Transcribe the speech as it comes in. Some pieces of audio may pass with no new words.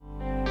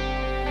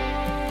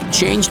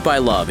Changed by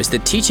Love is the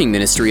teaching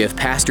ministry of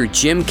Pastor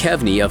Jim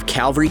Kevney of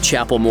Calvary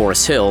Chapel,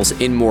 Morris Hills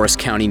in Morris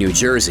County, New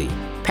Jersey.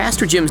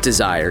 Pastor Jim's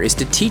desire is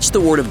to teach the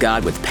Word of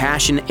God with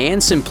passion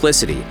and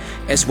simplicity,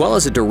 as well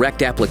as a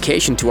direct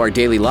application to our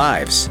daily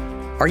lives.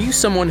 Are you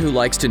someone who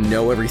likes to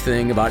know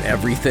everything about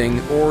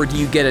everything, or do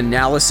you get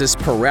analysis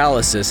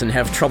paralysis and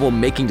have trouble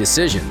making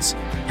decisions?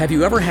 Have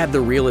you ever had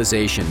the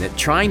realization that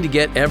trying to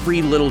get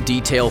every little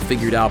detail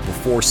figured out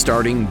before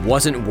starting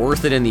wasn't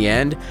worth it in the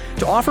end?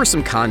 To offer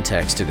some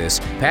context to this,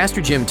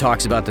 Pastor Jim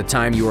talks about the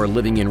time you are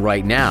living in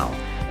right now.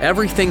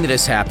 Everything that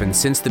has happened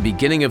since the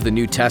beginning of the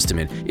New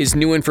Testament is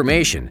new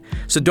information,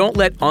 so don't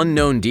let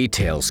unknown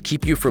details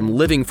keep you from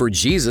living for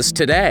Jesus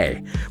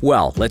today.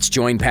 Well, let's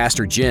join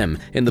Pastor Jim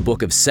in the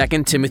book of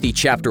 2 Timothy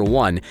chapter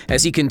 1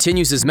 as he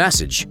continues his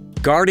message,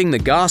 Guarding the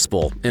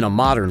Gospel in a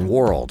Modern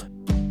World.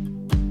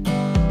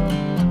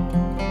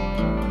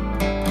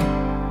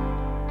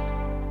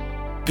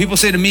 People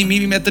say to me,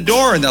 meet me at the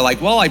door, and they're like,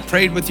 well, I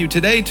prayed with you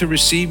today to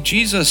receive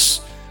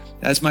Jesus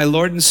as my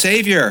Lord and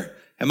Savior.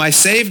 Am I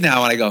saved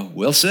now? And I go,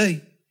 we'll see.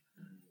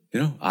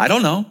 I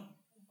don't know.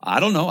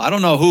 I don't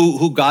know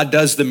who God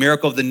does the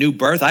miracle of the new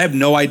birth. I have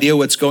no idea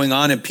what's going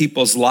on in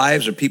people's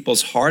lives or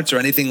people's hearts or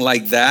anything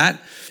like that.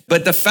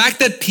 But the fact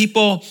that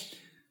people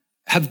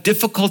have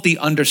difficulty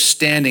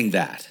understanding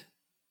that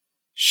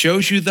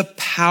shows you the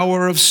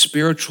power of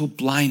spiritual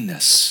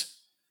blindness.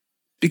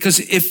 Because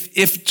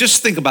if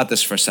just think about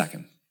this for a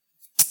second.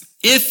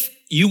 If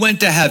you went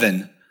to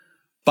heaven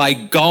by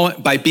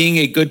being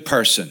a good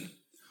person,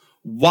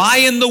 why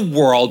in the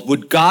world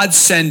would God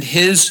send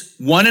his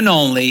one and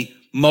only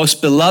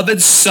most beloved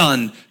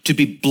son to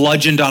be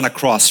bludgeoned on a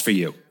cross for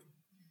you?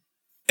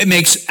 It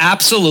makes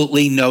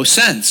absolutely no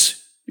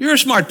sense. You're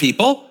smart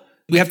people.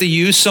 We have to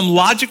use some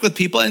logic with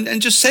people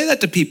and just say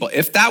that to people.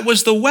 If that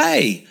was the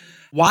way,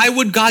 why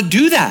would God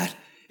do that?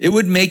 It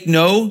would make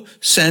no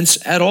sense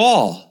at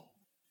all.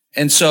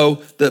 And so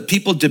the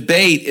people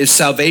debate, is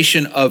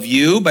salvation of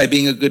you by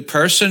being a good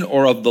person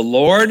or of the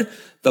Lord?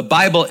 The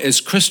Bible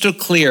is crystal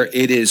clear.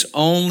 It is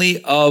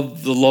only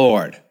of the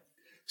Lord.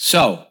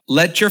 So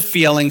let your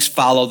feelings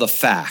follow the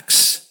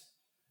facts.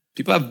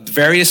 People have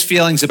various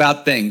feelings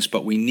about things,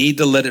 but we need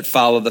to let it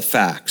follow the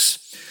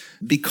facts.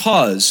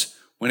 Because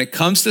when it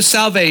comes to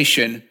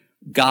salvation,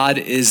 God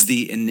is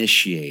the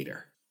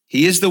initiator.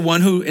 He is the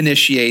one who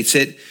initiates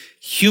it.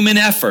 Human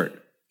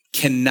effort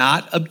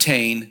cannot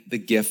obtain the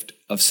gift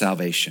of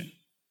salvation.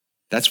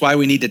 That's why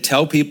we need to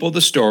tell people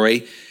the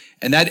story.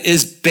 And that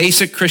is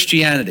basic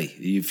Christianity.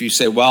 If you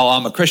say, well,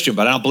 I'm a Christian,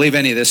 but I don't believe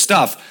any of this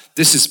stuff.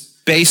 This is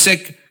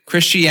basic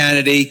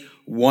Christianity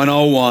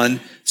 101.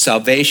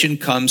 Salvation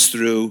comes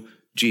through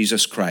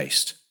Jesus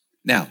Christ.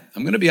 Now,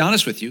 I'm going to be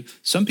honest with you.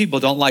 Some people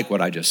don't like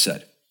what I just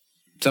said.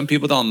 Some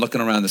people don't. I'm looking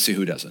around to see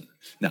who doesn't.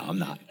 No, I'm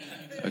not.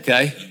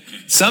 Okay?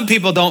 Some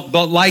people don't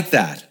like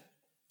that.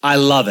 I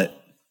love it.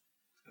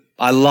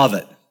 I love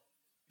it.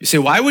 You say,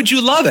 why would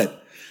you love it?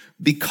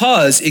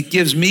 Because it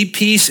gives me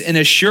peace and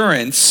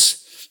assurance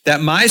that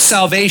my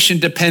salvation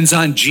depends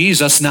on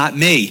Jesus, not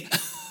me.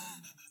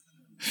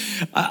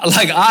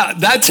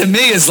 That to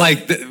me is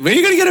like, where are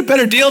you going to get a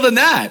better deal than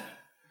that?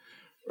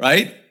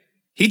 Right?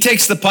 He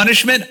takes the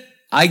punishment,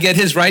 I get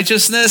his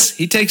righteousness.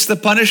 He takes the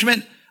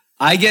punishment,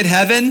 I get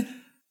heaven.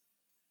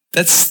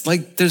 That's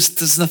like,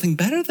 there's nothing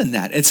better than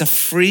that. It's a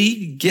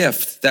free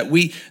gift that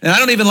and I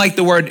don't even like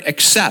the word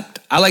accept.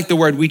 I like the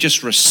word we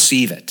just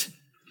receive it.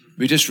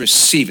 We just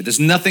receive it. There's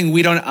nothing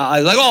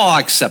I'll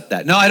accept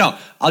that. No, I don't.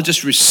 I'll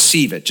just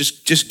receive it.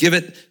 Just give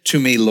it to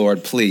me,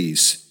 Lord,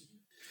 please.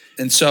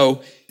 And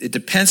so it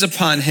depends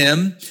upon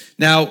him.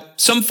 Now,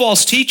 some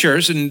false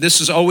teachers, and this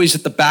is always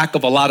at the back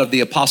of a lot of the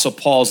Apostle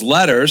Paul's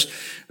letters,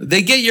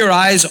 they get your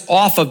eyes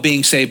off of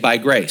being saved by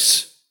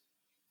grace.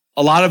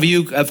 A lot of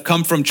you have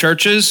come from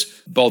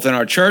churches, both in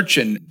our church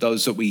and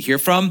those that we hear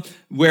from,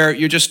 where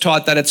you're just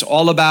taught that it's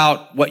all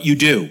about what you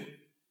do.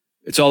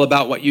 It's all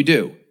about what you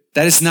do.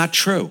 That is not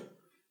true.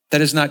 That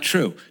is not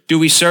true. Do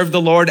we serve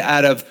the Lord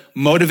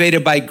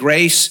motivated by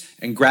grace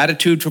and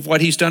gratitude for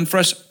what he's done for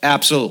us?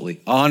 Absolutely,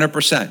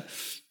 100%.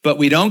 But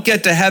we don't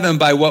get to heaven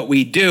by what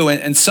we do.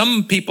 And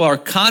some people are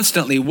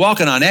constantly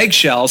walking on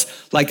eggshells,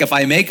 like if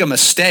I make a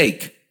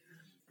mistake,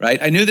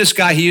 right? I knew this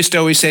guy, he used to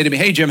always say to me,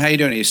 hey, Jim, how you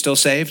doing? Are you still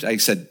saved? I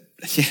said,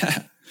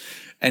 yeah.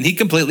 And he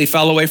completely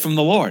fell away from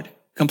the Lord.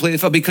 Completely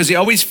fell, because he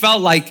always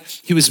felt like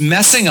he was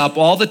messing up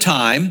all the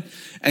time.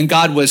 And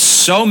God was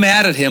so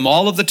mad at him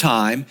all of the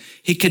time,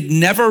 he could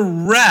never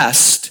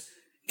rest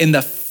in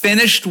the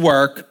finished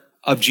work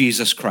of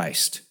Jesus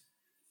Christ.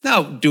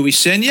 Now, do we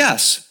sin?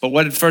 Yes. But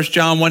what did 1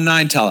 John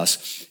 1:9 tell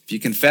us? If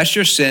you confess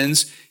your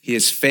sins, he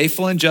is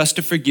faithful and just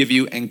to forgive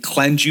you and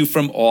cleanse you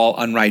from all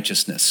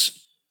unrighteousness.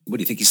 What,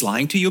 do you think he's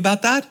lying to you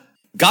about that?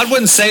 God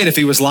wouldn't say it if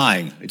he was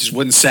lying. He just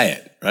wouldn't say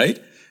it,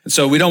 right? And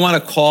so we don't want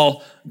to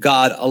call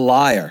God a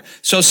liar.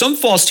 So some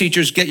false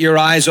teachers get your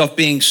eyes off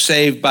being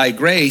saved by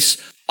grace.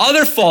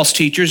 Other false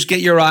teachers get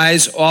your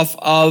eyes off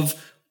of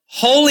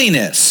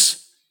holiness.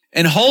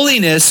 And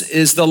holiness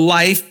is the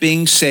life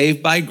being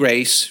saved by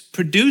grace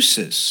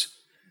produces.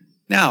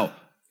 Now,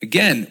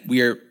 again,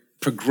 we are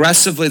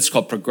progressively, it's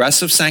called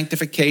progressive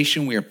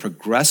sanctification. We are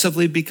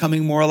progressively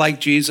becoming more like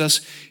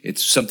Jesus.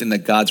 It's something that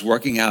God's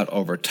working out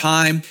over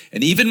time.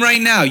 And even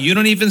right now, you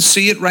don't even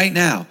see it right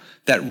now,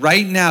 that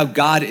right now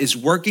God is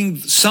working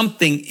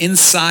something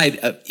inside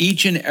of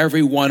each and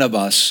every one of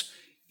us,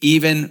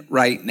 even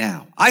right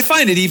now. I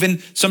find it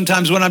even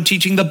sometimes when I'm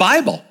teaching the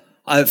Bible.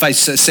 If I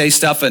say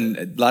stuff, and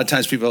a lot of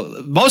times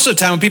most of the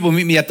time when people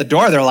meet me at the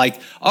door, they're like,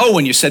 oh,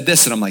 when you said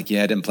this, and I'm like,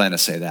 yeah, I didn't plan to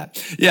say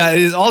that.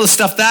 Yeah, all the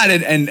stuff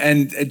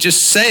and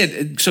just say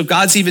it. So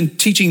God's even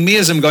teaching me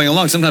as I'm going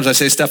along. Sometimes I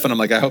say stuff and I'm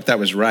like, I hope that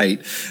was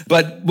right.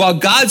 But while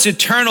God's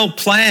eternal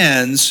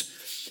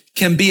plans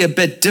can be a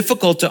bit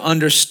difficult to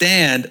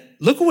understand,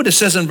 look at what it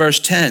says in verse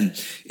 10.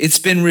 It's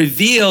been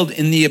revealed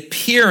in the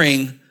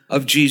appearing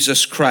of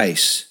Jesus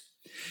Christ.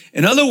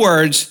 In other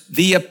words,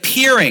 the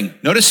appearing.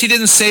 Notice he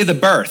didn't say the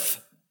birth.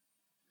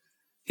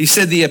 He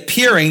said the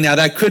appearing. Now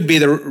that could be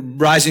the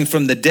rising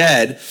from the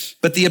dead,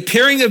 but the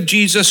appearing of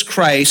Jesus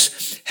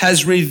Christ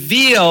has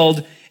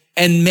revealed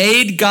and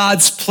made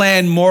God's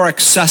plan more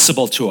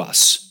accessible to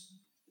us.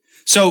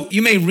 So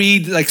you may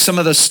read like some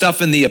of the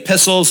stuff in the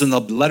epistles and the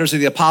letters of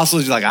the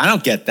apostles. You're like, I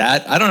don't get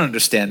that. I don't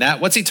understand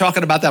that. What's he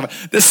talking about that?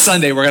 This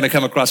Sunday, we're going to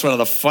come across one of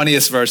the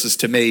funniest verses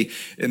to me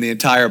in the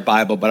entire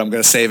Bible, but I'm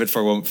going to save it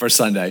for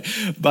Sunday.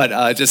 But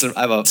I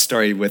have a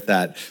story with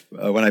that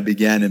when I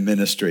began in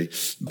ministry,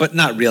 but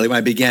not really. When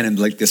I began in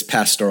like this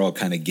pastoral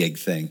kind of gig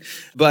thing.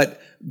 But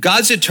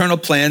God's eternal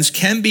plans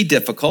can be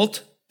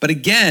difficult. But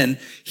again,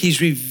 he's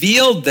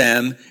revealed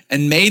them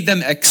and made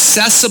them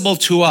accessible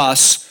to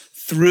us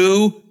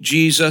through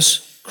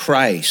Jesus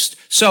Christ.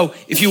 So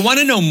if you want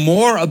to know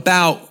more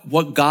about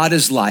what God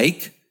is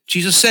like,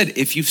 Jesus said,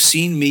 if you've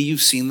seen me,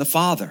 you've seen the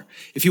Father.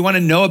 If you want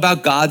to know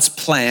about God's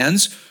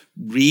plans,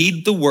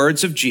 read the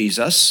words of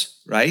Jesus,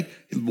 right?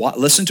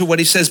 Listen to what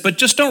he says, but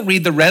just don't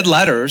read the red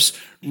letters.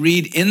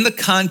 Read in the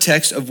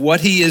context of what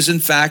he is in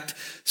fact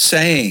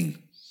saying.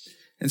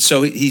 And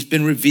so he's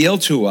been revealed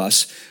to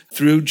us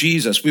through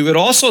Jesus. We would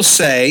also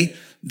say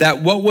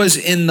that what was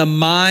in the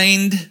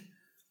mind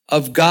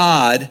of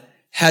God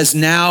has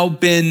now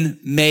been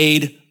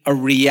made a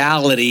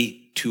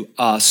reality to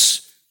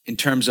us in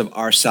terms of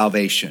our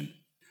salvation.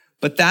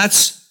 But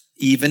that's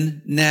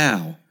even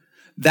now.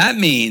 That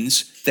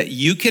means that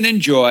you can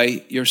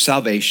enjoy your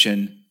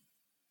salvation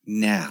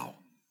now.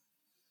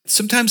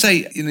 Sometimes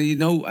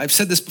I've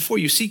said this before,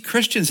 you see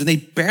Christians and they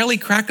barely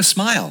crack a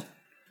smile.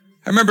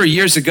 I remember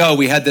years ago,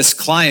 we had this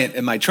client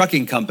in my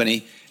trucking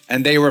company,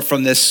 and they were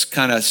from this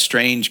kind of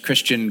strange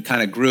Christian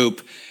kind of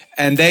group,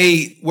 and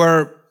they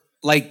were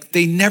like,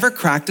 they never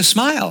cracked a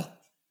smile.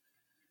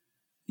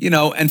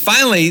 And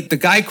finally, the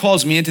guy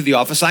calls me into the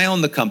office. I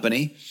own the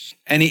company.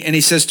 And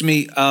he says to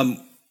me,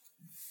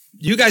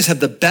 you guys have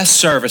the best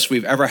service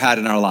we've ever had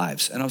in our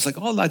lives. And I was like,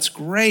 oh, that's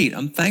great.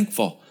 I'm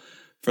thankful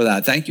for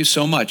that. Thank you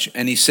so much.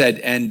 And he said,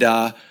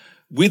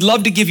 we'd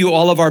love to give you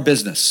all of our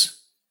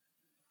business.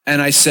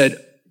 And I said,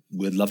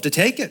 we'd love to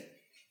take it.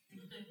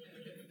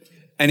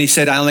 And he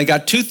said, I only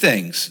got two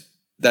things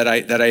that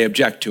I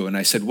object to. And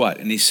I said, what?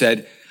 And he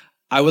said,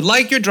 I would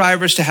like your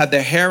drivers to have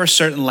their hair a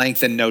certain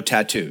length and no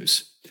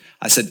tattoos.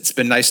 I said, it's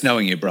been nice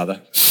knowing you,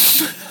 brother.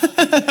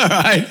 All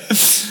right.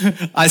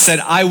 I said,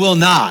 I will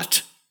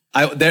not.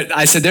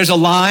 I said, there's a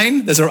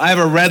line. I have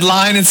a red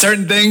line in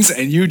certain things,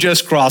 and you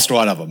just crossed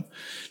one of them.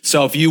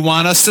 So if you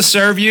want us to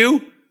serve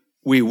you,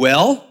 we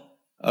will.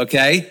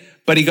 Okay.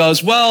 But he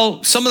goes,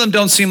 well, some of them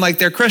don't seem like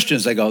they're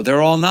Christians. I go,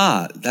 they're all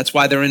not. That's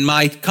why they're in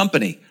my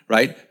company,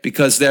 right?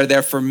 Because they're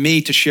there for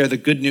me to share the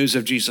good news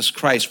of Jesus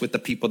Christ with the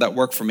people that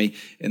work for me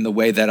in the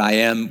way that I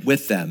am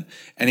with them.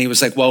 And he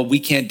was like, well, we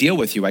can't deal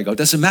with you. I go,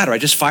 doesn't matter. I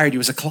just fired you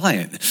as a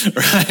client,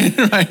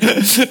 right?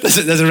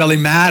 Doesn't really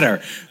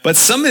matter. But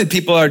some of the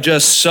people are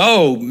just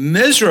so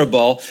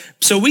miserable.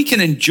 So we can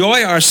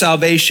enjoy our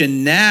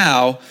salvation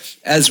now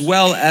as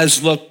well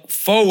as look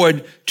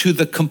forward to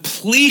the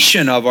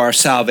completion of our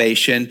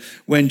salvation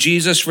when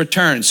Jesus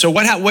returns. So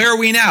where are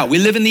we now? We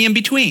live in the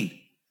in-between.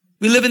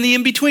 We live in the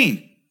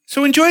in-between.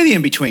 So enjoy the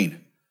in-between.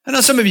 I know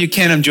some of you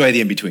can't enjoy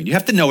the in-between. You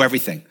have to know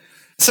everything.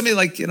 Somebody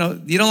like, you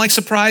don't like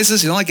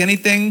surprises. You don't like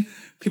anything.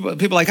 People are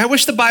like, I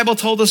wish the Bible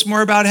told us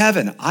more about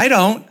heaven. I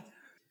don't.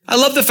 I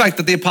love the fact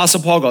that the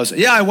Apostle Paul goes,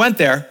 yeah, I went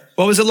there.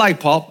 What was it like,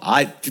 Paul?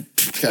 It's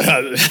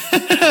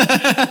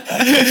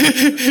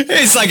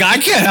like, I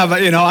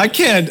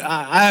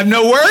have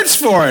no words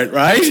for it,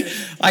 right?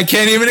 I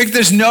can't even,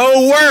 there's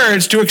no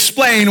words to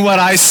explain what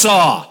I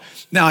saw.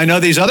 Now, I know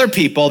these other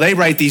people, they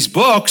write these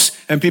books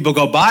and people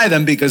go buy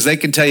them because they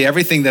can tell you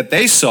everything that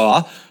they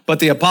saw. But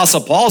the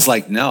Apostle Paul's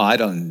like, no, I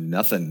don't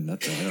know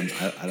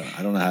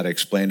how to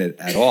explain it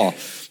at all.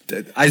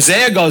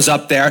 Isaiah goes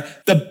up there,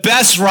 the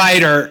best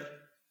writer,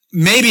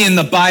 maybe in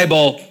the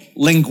Bible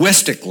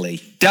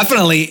linguistically,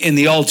 definitely in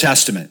the Old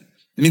Testament.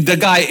 I mean, the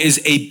guy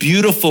is a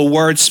beautiful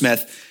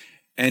wordsmith,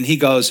 and he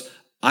goes,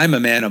 I'm a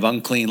man of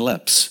unclean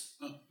lips.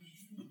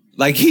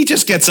 Like, he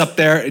just gets up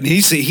there and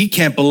he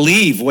can't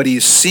believe what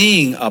he's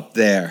seeing up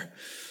there.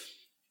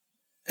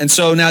 And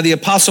so now the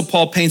Apostle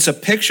Paul paints a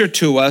picture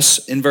to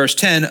us in verse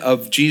 10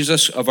 of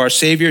Jesus, of our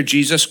Savior,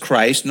 Jesus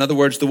Christ. In other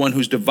words, the one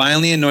who's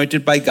divinely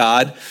anointed by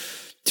God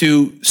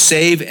to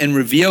save and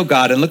reveal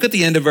God. And look at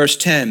the end of verse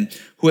 10,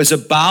 who has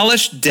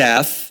abolished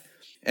death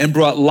and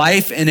brought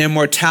life and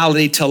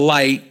immortality to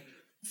light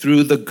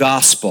through the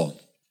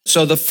gospel.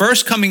 So the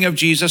first coming of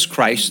Jesus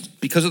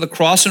Christ, because of the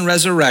cross and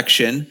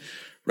resurrection,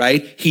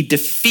 right, he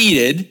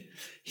defeated,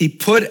 he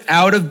put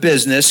out of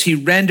business, he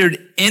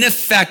rendered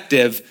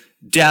ineffective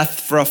death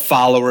for a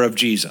follower of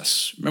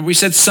Jesus. Remember we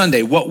said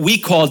Sunday, what we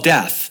call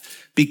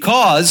death,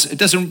 because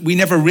we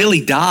never really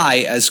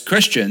die as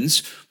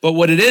Christians, but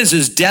what it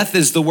is death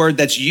is the word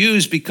that's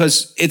used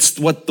because it's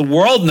what the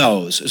world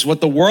knows, is what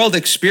the world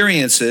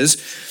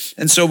experiences.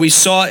 And so we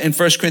saw in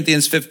 1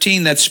 Corinthians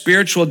 15 that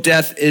spiritual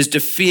death is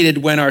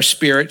defeated when our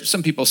spirit,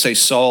 some people say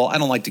soul, I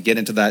don't like to get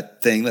into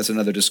that thing, that's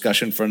another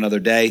discussion for another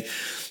day.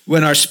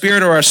 When our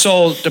spirit or our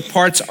soul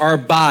departs our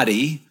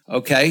body,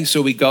 okay,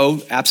 so we go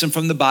absent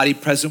from the body,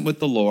 present with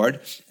the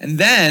Lord. And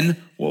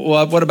then,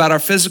 what about our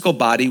physical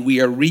body?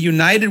 We are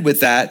reunited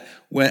with that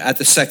at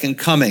the second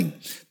coming.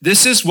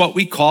 This is what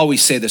we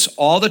say this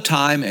all the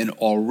time, and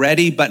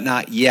already but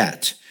not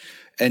yet.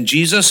 And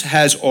Jesus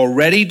has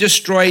already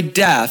destroyed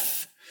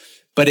death,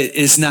 but it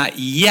is not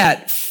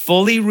yet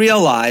fully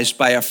realized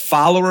by a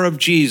follower of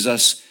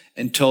Jesus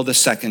until the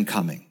second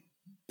coming.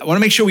 I want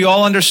to make sure we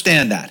all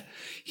understand that.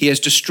 He has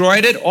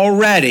destroyed it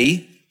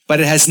already, but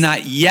it has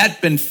not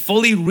yet been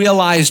fully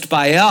realized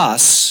by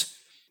us,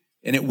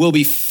 and it will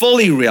be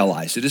fully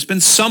realized. It has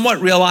been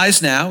somewhat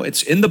realized now.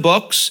 It's in the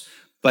books,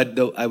 but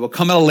I will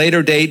come at a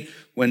later date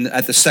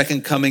at the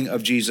second coming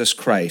of Jesus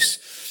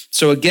Christ.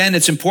 So again,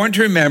 it's important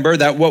to remember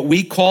that what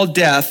we call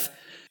death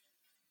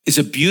is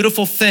a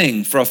beautiful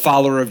thing for a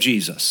follower of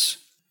Jesus.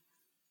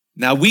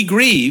 Now we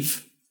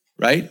grieve,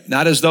 right?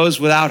 Not as those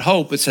without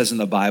hope, it says in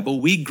the Bible.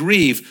 We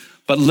grieve.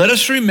 But let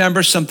us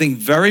remember something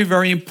very,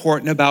 very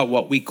important about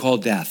what we call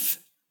death.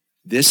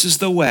 This is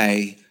the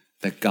way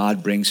that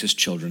God brings his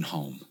children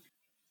home.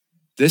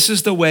 This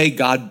is the way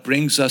God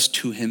brings us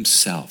to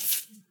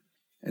himself.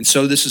 And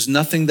so this is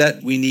nothing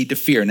that we need to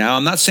fear. Now,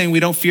 I'm not saying we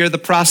don't fear the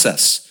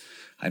process.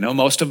 I know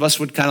most of us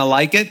would kind of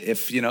like it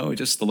if,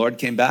 just the Lord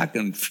came back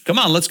and come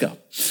on, let's go,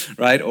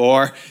 right?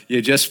 Or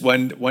you just,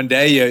 one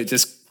day you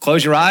just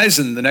close your eyes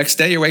and the next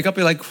day you wake up,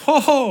 you're like,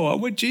 whoa,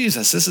 I'm with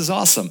Jesus. This is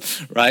awesome,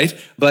 right?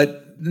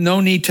 But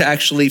no need to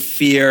actually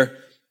fear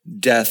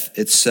death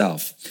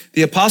itself.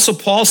 The Apostle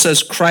Paul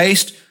says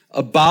Christ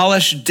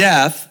abolished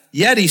death,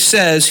 yet he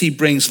says he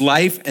brings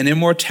life and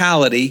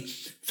immortality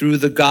through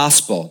the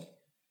gospel.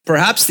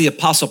 Perhaps the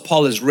Apostle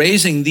Paul is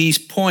raising these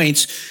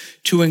points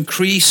to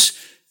increase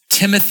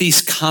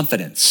Timothy's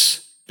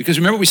confidence. Because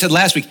remember what we said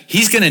last week,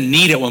 he's going to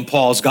need it when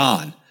Paul's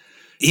gone.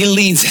 He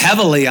leans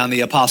heavily on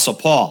the Apostle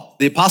Paul.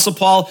 The Apostle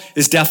Paul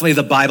is definitely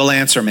the Bible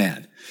answer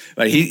man.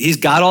 Right? He's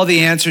got all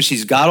the answers.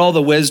 He's got all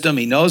the wisdom.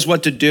 He knows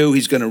what to do.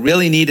 He's going to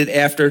really need it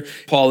after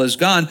Paul is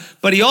gone.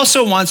 But he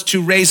also wants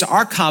to raise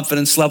our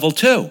confidence level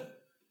too.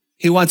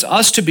 He wants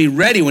us to be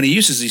ready when he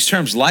uses these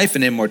terms, life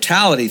and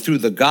immortality through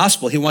the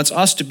gospel. He wants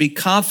us to be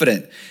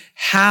confident.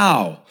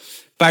 How?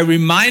 By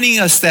reminding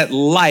us that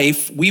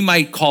life, we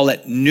might call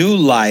it new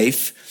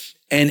life,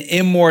 and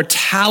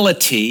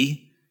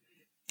immortality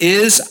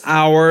is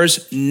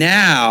ours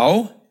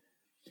now,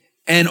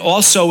 and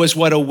also is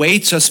what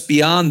awaits us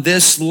beyond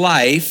this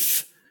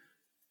life.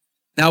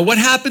 Now, what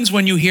happens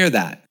when you hear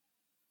that?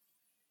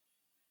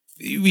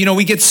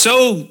 We get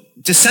so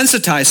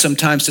desensitized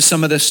sometimes to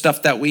some of this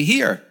stuff that we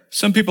hear.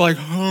 Some people are like,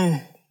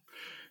 oh,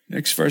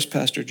 next verse,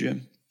 Pastor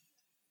Jim.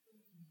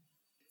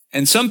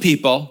 And some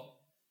people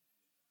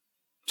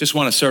just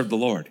want to serve the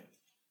Lord.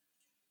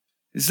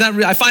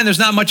 I find there's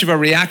not much of a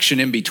reaction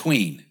in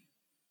between.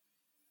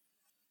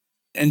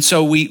 And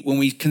so when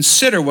we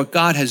consider what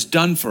God has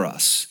done for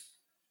us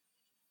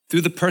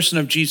through the person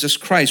of Jesus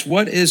Christ,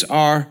 what is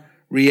our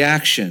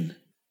reaction?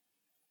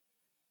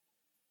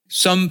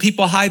 Some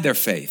people hide their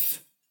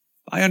faith.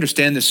 I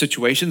understand there's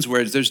situations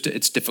where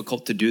it's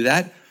difficult to do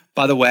that.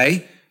 By the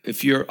way,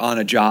 if you're on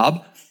a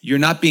job, you're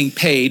not being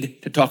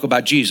paid to talk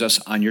about Jesus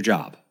on your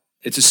job.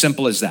 It's as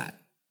simple as that.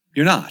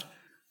 You're not.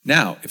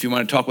 Now, if you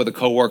want to talk with a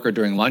coworker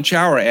during lunch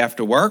hour or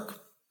after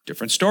work,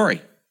 different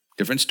story.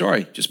 Different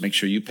story. Just make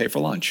sure you pay for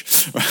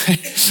lunch,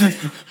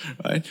 right?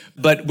 Right?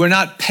 But we're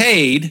not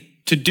paid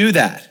to do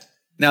that.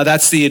 Now,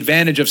 that's the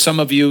advantage of some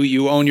of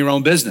you own your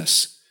own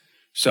business.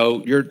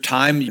 So your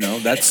time,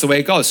 that's the way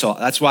it goes. So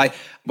that's why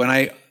when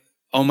I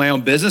own my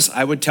own business,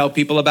 I would tell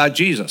people about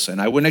Jesus.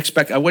 And I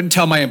wouldn't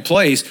tell my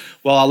employees,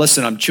 well,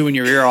 listen, I'm chewing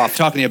your ear off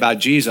talking to you about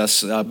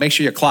Jesus. Make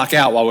sure you clock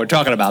out while we're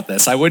talking about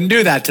this. I wouldn't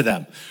do that to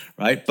them,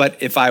 right? But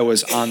if I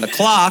was on the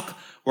clock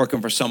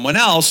working for someone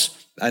else,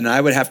 and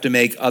I would have to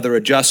make other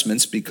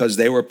adjustments because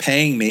they were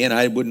paying me, and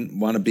I wouldn't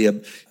want to be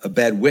a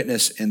bad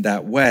witness in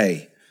that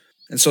way.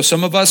 And so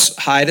some of us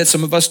hide it.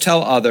 Some of us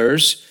tell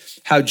others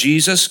how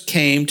Jesus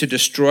came to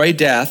destroy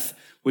death,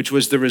 which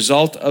was the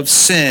result of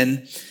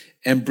sin,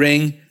 and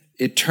bring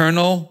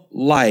eternal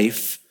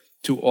life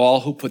to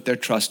all who put their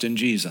trust in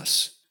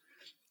Jesus.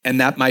 And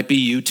that might be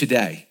you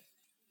today.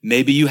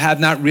 Maybe you have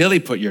not really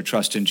put your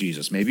trust in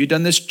Jesus. Maybe you've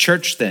done this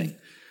church thing,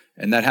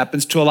 and that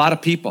happens to a lot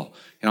of people.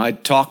 I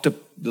talk to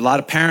a lot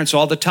of parents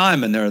all the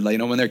time, and they're,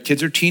 when their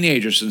kids are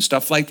teenagers and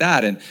stuff like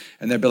that, and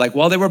they'll be like,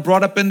 well, they were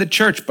brought up in the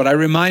church, but I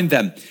remind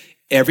them,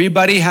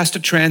 everybody has to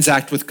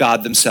transact with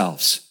God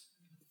themselves.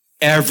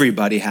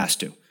 Everybody has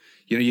to.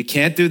 You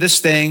can't do this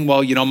thing,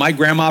 well, my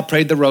grandma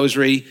prayed the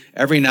rosary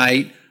every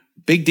night.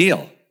 Big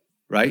deal,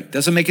 right?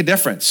 Doesn't make a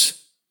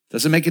difference.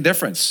 Doesn't make a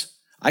difference.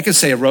 I can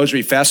say a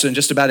rosary faster than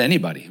just about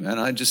anybody. And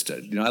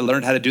I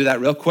learned how to do that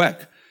real quick.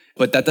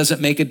 But that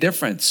doesn't make a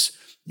difference.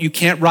 You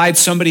can't ride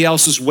somebody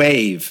else's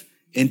wave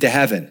into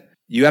heaven.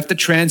 You have to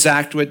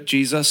transact with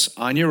Jesus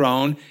on your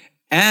own.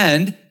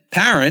 And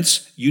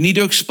parents, you need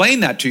to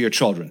explain that to your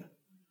children,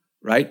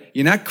 right?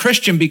 You're not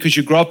Christian because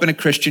you grew up in a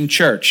Christian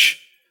church.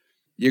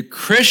 You're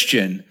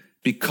Christian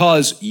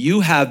because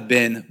you have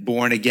been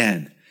born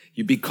again.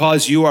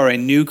 Because you are a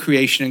new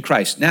creation in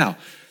Christ. Now,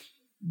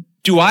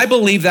 do I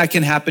believe that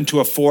can happen to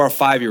a 4 or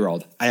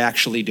 5-year-old? I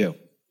actually do.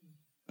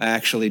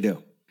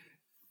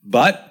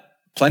 But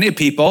plenty of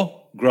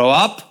people grow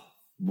up,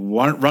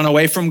 run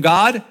away from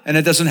God, and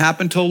it doesn't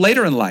happen till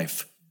later in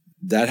life.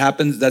 That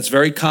happens. That's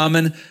very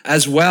common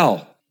as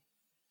well.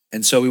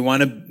 And so we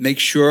want to make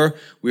sure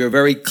we are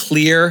very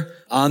clear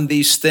on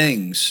these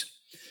things.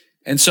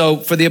 And so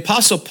for the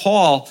Apostle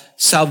Paul,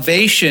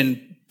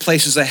 salvation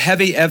places a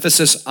heavy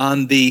emphasis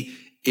on the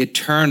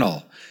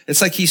eternal.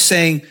 It's like he's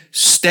saying,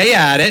 stay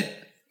at it,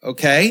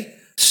 okay?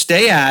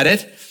 Stay at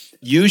it.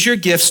 Use your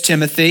gifts,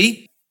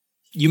 Timothy.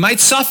 You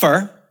might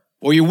suffer,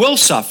 or you will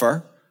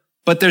suffer,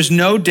 but there's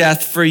no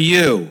death for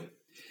you.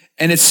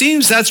 And it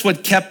seems that's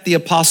what kept the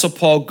Apostle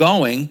Paul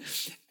going.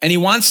 And he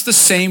wants the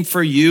same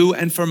for you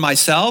and for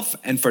myself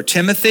and for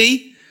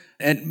Timothy,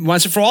 and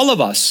wants it for all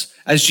of us.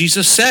 As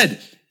Jesus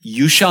said,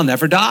 you shall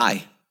never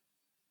die.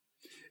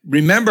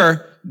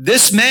 Remember,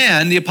 this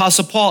man, the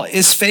Apostle Paul,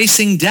 is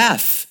facing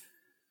death.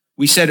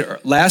 We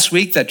said last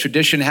week that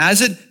tradition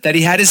has it that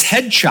he had his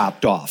head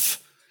chopped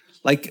off.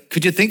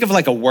 Could you think of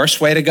a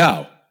worse way to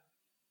go?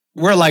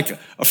 We're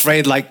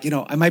afraid,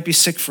 I might be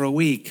sick for a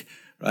week,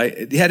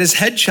 right? He had his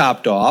head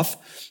chopped off,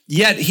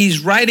 yet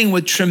he's writing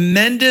with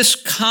tremendous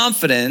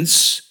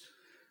confidence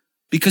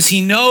because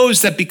he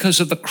knows that because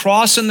of the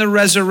cross and the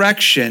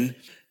resurrection,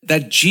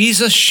 that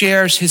Jesus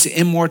shares his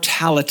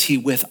immortality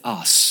with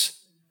us.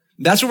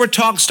 That's what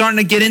we're starting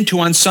to get into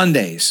on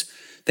Sundays,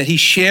 that he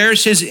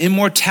shares his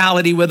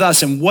immortality with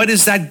us. And what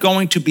is that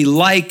going to be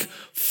like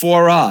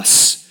for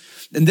us?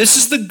 And this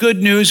is the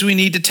good news we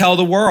need to tell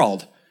the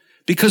world,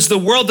 because the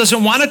world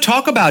doesn't want to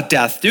talk about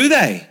death, do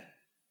they?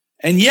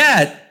 And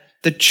yet,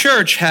 the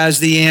church has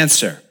the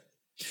answer.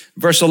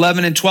 Verse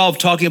 11 and 12,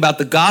 talking about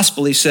the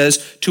gospel, he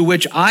says, to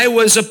which I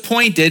was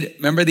appointed,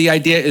 remember the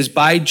idea is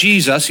by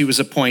Jesus, he was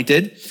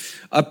appointed,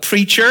 a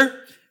preacher,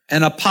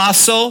 an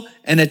apostle,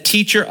 and a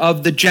teacher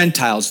of the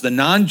Gentiles, the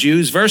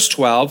non-Jews. Verse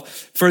 12,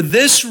 for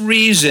this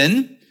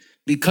reason,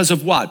 because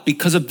of what?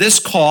 Because of this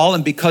call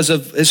and because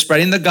of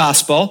spreading the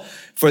gospel,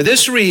 for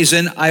this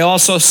reason I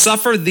also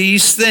suffer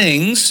these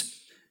things.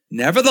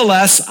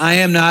 Nevertheless, I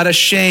am not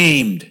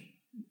ashamed.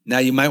 Now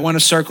you might want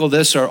to circle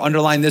this or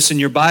underline this in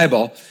your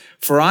Bible.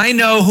 For I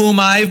know whom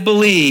I've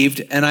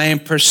believed, and I am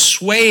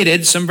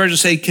persuaded, some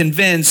versions say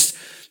convinced,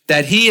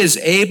 that he is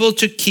able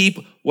to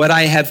keep what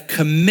I have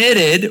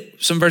committed,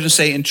 some versions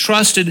say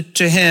entrusted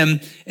to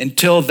him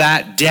until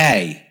that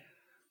day.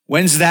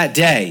 When's that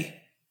day?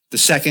 The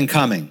second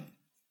coming.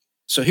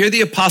 So here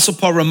the Apostle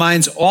Paul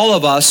reminds all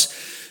of us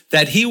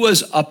that he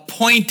was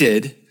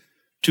appointed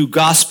to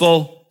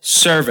gospel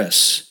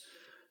service,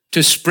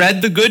 to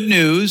spread the good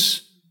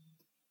news,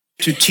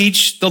 to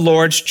teach the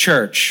Lord's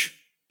church.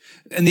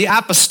 And the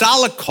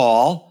apostolic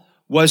call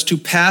was to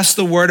pass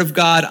the word of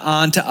God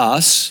on to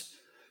us.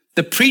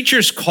 The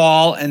preacher's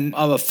call, and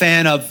I'm a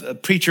fan of a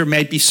preacher,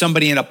 may be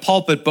somebody in a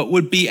pulpit, but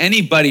would be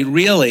anybody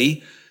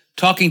really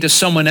talking to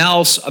someone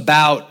else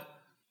about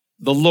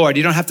the Lord.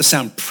 You don't have to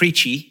sound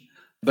preachy,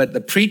 but the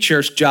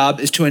preacher's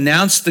job is to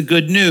announce the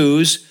good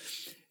news,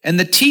 and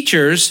the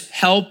teachers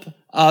help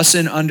us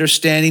in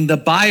understanding the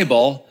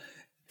Bible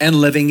and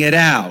living it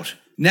out.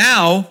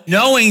 Now,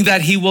 knowing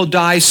that he will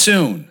die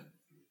soon,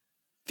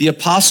 the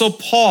Apostle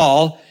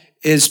Paul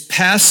is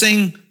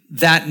passing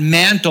that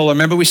mantle.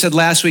 Remember we said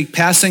last week,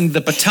 passing the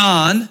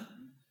baton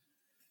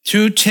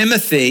to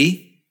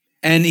Timothy,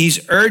 and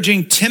he's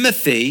urging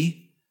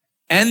Timothy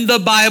and the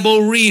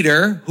Bible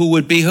reader, who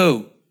would be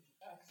who?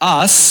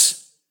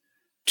 Us,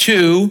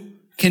 to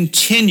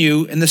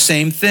continue in the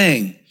same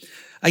thing.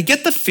 I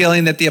get the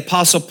feeling that the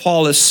Apostle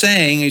Paul is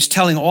saying, he's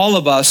telling all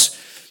of us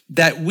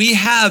that we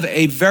have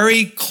a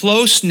very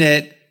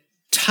close-knit,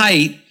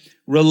 tight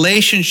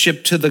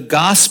relationship to the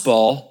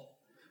gospel,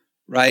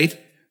 right,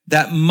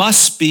 that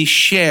must be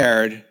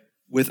shared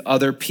with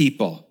other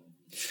people.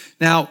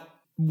 Now,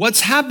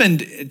 what's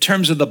happened in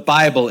terms of the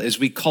Bible is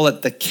we call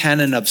it the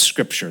canon of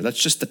Scripture.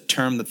 That's just the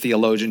term that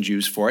theologians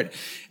use for it.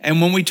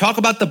 And when we talk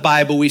about the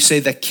Bible, we say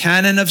the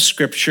canon of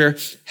Scripture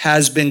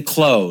has been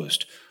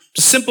closed.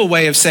 A simple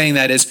way of saying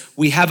that is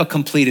we have a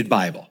completed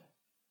Bible.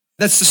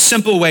 That's the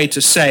simple way to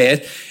say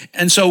it.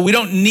 And so we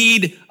don't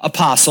need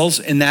apostles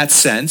in that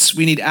sense.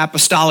 We need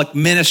apostolic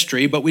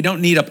ministry, but we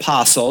don't need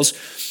apostles.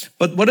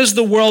 But what does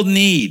the world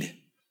need?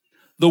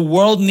 The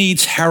world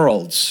needs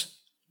heralds.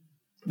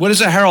 What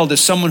is a herald?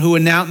 Is someone who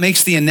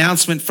makes the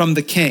announcement from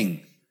the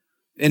king.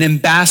 An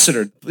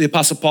ambassador. The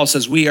Apostle Paul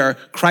says, we are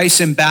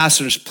Christ's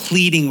ambassadors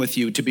pleading with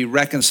you to be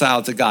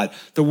reconciled to God.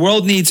 The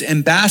world needs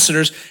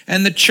ambassadors,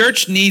 and the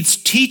church needs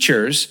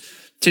teachers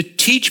to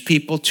teach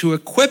people, to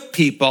equip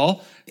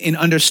people in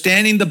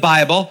understanding the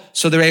Bible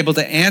so they're able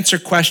to answer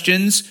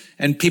questions,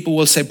 and people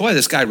will say, boy,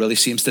 this guy really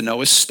seems to know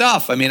his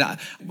stuff. I mean, I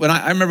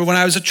remember when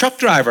I was a truck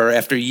driver,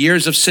 after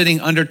years of sitting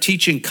under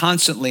teaching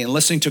constantly and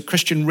listening to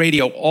Christian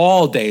radio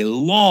all day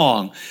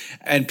long,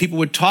 and people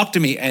would talk to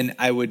me, and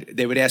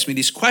they would ask me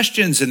these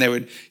questions, and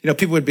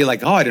people would be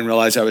like, oh, I didn't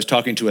realize I was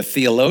talking to a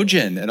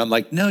theologian. And I'm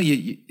like, no,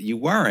 you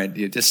weren't.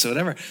 You just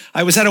whatever.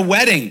 I was at a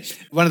wedding.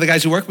 One of the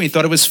guys who worked with me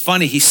thought it was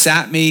funny. He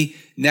sat me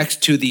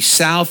next to the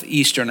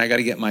southeastern, I got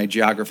to get my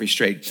geography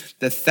straight,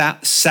 the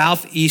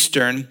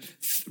southeastern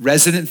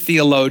resident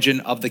theologian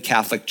of the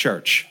Catholic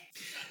Church.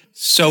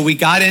 So we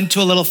got into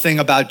a little thing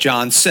about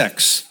John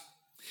 6.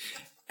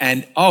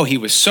 And he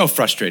was so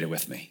frustrated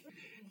with me.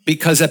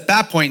 Because at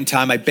that point in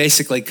time, I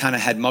basically kind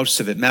of had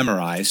most of it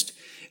memorized.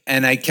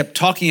 And I kept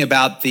talking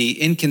about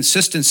the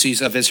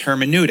inconsistencies of his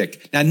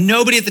hermeneutic. Now,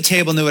 nobody at the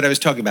table knew what I was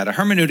talking about. A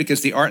hermeneutic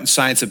is the art and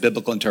science of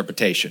biblical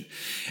interpretation.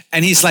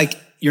 And he's like,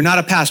 you're not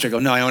a pastor. I go,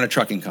 no, I own a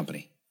trucking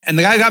company. And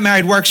the guy who got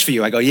married works for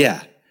you. I go,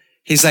 yeah.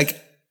 He's like,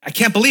 I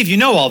can't believe you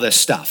know all this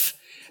stuff.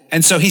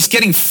 And so he's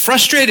getting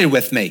frustrated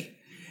with me.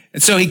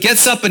 And so he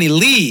gets up and he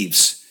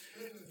leaves.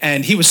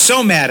 And he was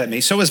so mad at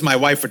me. So was my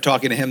wife for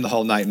talking to him the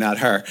whole night, not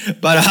her.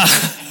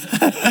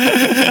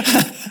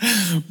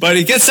 But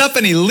he gets up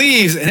and he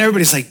leaves, and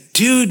everybody's like,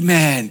 dude,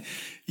 man,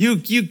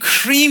 you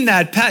creamed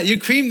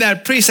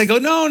that priest. I go,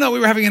 no, we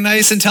were having a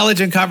nice,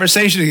 intelligent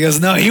conversation. He goes,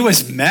 no, he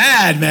was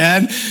mad,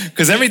 man,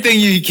 because everything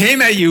he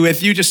came at you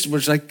with, you just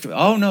was like,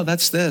 oh, no,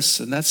 that's this,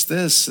 and that's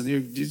this, and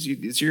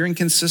you're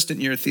inconsistent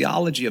in your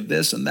theology of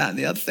this and that and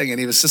the other thing. And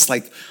he was just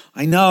like,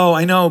 I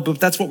know, but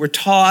that's what we're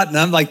taught. And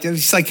I'm like,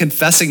 he's like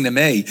confessing to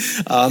me.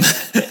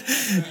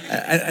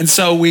 And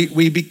so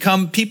we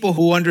become people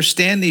who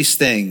understand these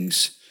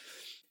things,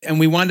 and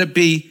we want to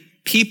be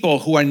people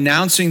who are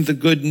announcing the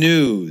good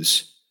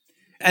news.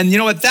 And you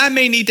know what? That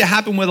may need to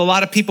happen with a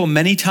lot of people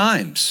many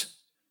times.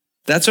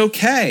 That's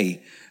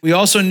okay. We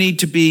also need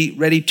to be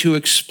ready to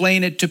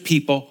explain it to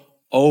people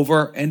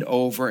over and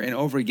over and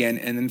over again.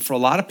 And then for a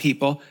lot of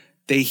people,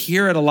 they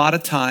hear it a lot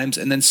of times,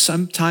 and then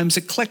sometimes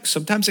it clicks.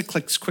 Sometimes it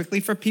clicks quickly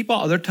for people.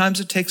 Other times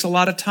it takes a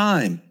lot of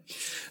time.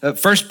 1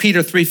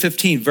 Peter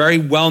 3:15, very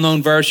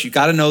well-known verse. You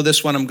got to know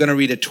this one. I'm going to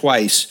read it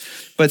twice.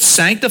 But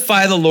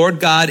sanctify the Lord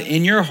God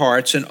in your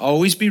hearts, and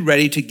always be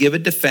ready to give a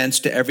defense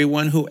to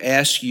everyone who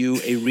asks you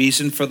a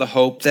reason for the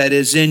hope that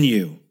is in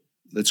you.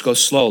 Let's go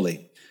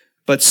slowly.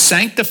 But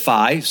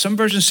sanctify, some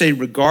versions say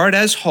regard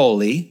as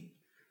holy,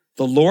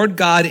 the Lord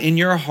God in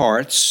your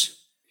hearts,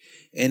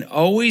 and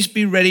always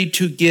be ready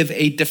to give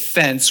a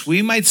defense,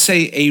 we might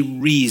say a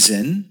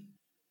reason,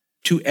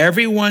 to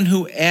everyone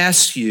who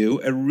asks you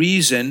a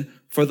reason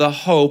for the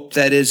hope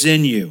that is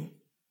in you.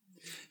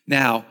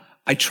 Now,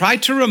 I try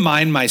to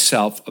remind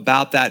myself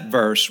about that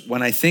verse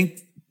when I think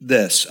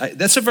this.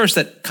 That's a verse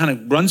that kind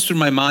of runs through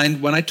my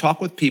mind when I talk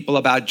with people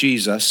about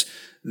Jesus,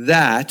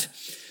 that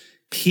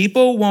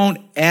people won't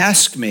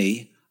ask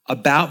me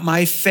about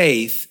my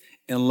faith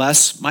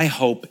unless my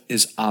hope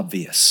is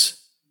obvious.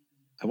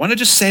 I want to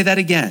just say that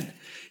again.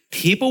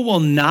 People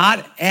will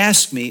not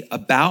ask me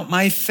about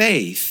my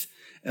faith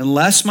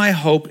unless my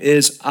hope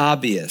is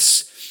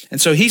obvious.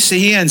 And so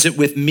he ends it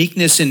with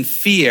meekness and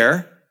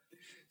fear.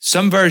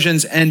 Some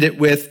versions end it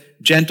with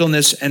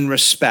gentleness and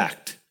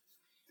respect.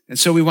 And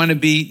so we want to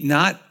be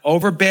not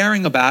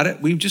overbearing about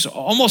it. We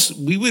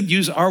would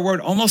use our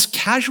word almost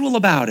casual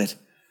about it.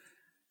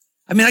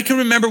 I mean, I can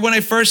remember when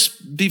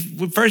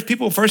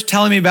people first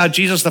telling me about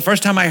Jesus, the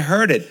first time I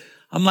heard it,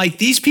 I'm like,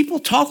 these people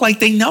talk like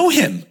they know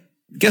him.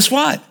 Guess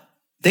what?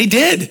 They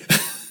did.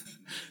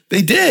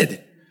 They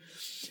did.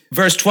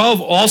 Verse 12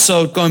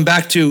 also, going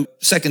back to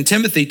 2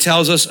 Timothy,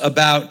 tells us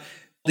about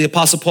the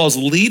Apostle Paul's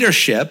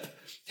leadership,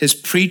 his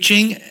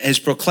preaching, his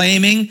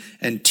proclaiming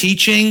and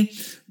teaching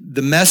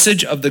the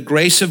message of the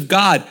grace of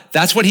God.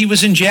 That's what he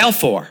was in jail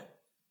for.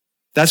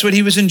 That's what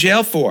he was in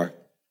jail for.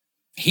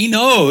 He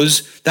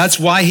knows that's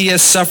why he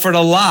has suffered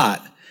a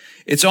lot.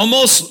 It's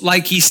almost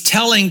like he's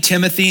telling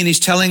Timothy and he's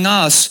telling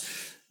us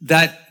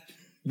that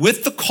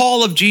with the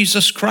call of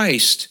Jesus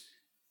Christ,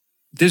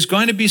 there's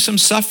going to be some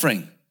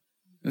suffering.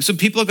 Some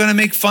people are going to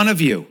make fun of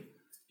you.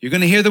 You're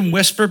going to hear them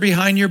whisper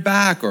behind your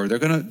back, or they're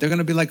going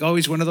to be like, oh,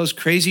 he's one of those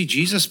crazy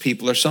Jesus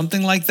people or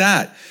something like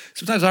that.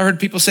 Sometimes I heard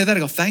people say that. I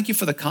go, thank you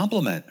for the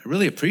compliment. I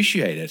really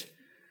appreciate it.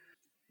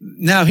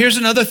 Now, here's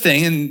another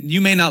thing, and you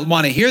may not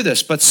want to hear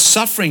this, but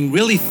suffering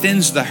really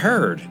thins the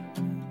herd.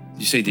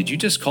 You say, did you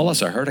just call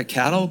us a herd of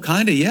cattle?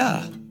 Kind of,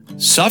 yeah.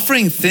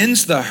 Suffering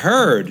thins the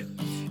herd.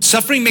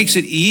 Suffering makes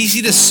it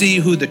easy to see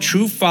who the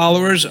true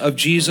followers of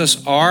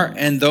Jesus are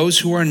and those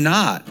who are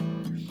not.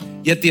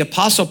 Yet the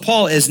Apostle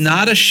Paul is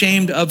not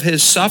ashamed of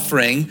his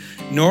suffering,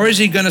 nor is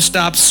he going to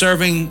stop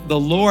serving the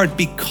Lord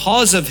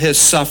because of his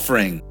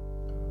suffering.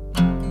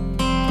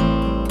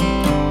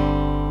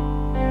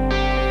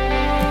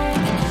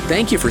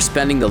 Thank you for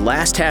spending the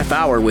last half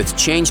hour with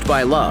Changed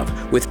by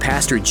Love with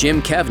Pastor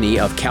Jim Kevney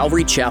of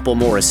Calvary Chapel,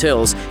 Morris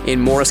Hills in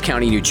Morris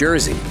County, New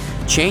Jersey.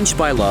 Changed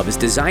by Love is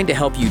designed to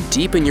help you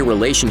deepen your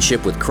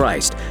relationship with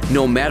Christ,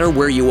 no matter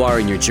where you are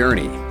in your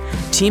journey.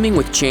 Teaming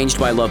with Changed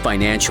by Love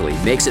financially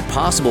makes it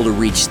possible to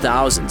reach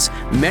thousands,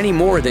 many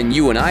more than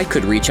you and I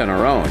could reach on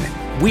our own.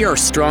 We are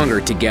stronger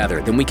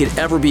together than we could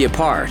ever be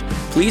apart.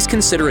 Please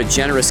consider a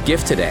generous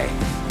gift today.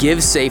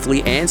 Give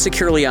safely and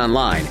securely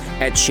online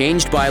at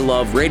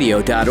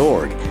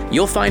changedbyloveradio.org.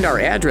 You'll find our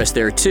address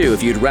there too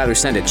if you'd rather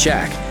send a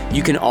check.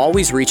 You can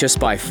always reach us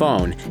by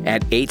phone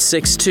at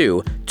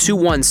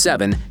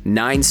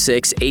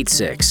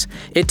 862-217-9686.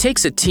 It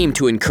takes a team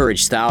to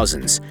encourage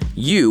thousands.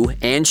 You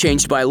and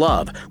Changed by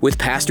Love with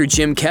Pastor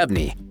Jim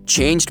Kevney.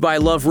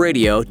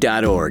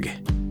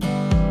 changedbyloveradio.org.